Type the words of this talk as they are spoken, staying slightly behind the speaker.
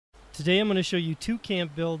Today I'm going to show you two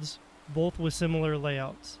camp builds, both with similar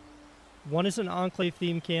layouts. One is an Enclave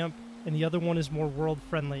theme camp, and the other one is more world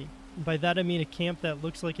friendly. And by that I mean a camp that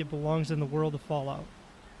looks like it belongs in the world of Fallout.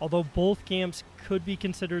 Although both camps could be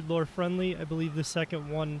considered lore friendly, I believe the second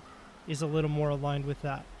one is a little more aligned with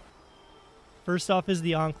that. First off is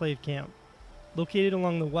the Enclave camp, located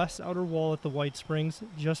along the west outer wall at the White Springs,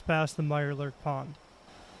 just past the Mirelurk Pond.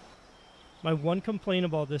 My one complaint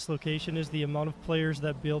about this location is the amount of players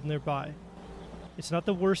that build nearby. It's not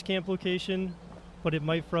the worst camp location, but it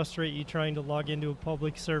might frustrate you trying to log into a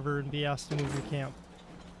public server and be asked to move your camp.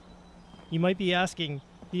 You might be asking,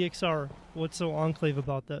 BXR, what's so Enclave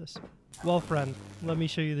about this? Well friend, let me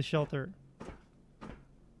show you the shelter.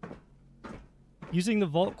 Using the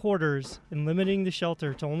vault quarters and limiting the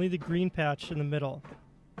shelter to only the green patch in the middle,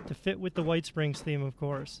 to fit with the White Springs theme of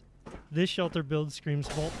course, this shelter build screams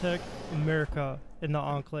Vault Tech, America, and the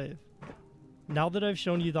Enclave. Now that I've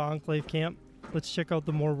shown you the Enclave camp, let's check out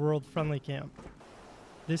the more world-friendly camp.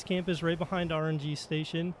 This camp is right behind RNG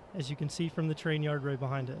Station, as you can see from the train yard right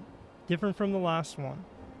behind it. Different from the last one.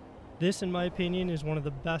 This, in my opinion, is one of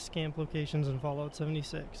the best camp locations in Fallout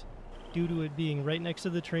 76, due to it being right next to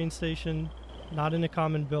the train station, not in a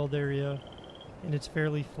common build area, and it's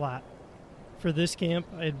fairly flat. For this camp,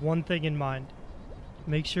 I had one thing in mind.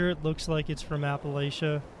 Make sure it looks like it's from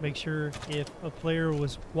Appalachia. Make sure if a player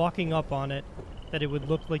was walking up on it, that it would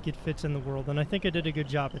look like it fits in the world, and I think I did a good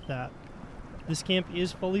job at that. This camp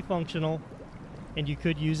is fully functional, and you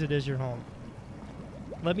could use it as your home.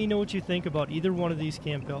 Let me know what you think about either one of these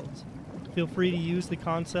camp builds. Feel free to use the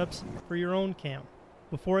concepts for your own camp.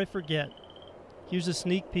 Before I forget, here's a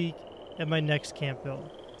sneak peek at my next camp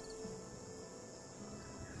build.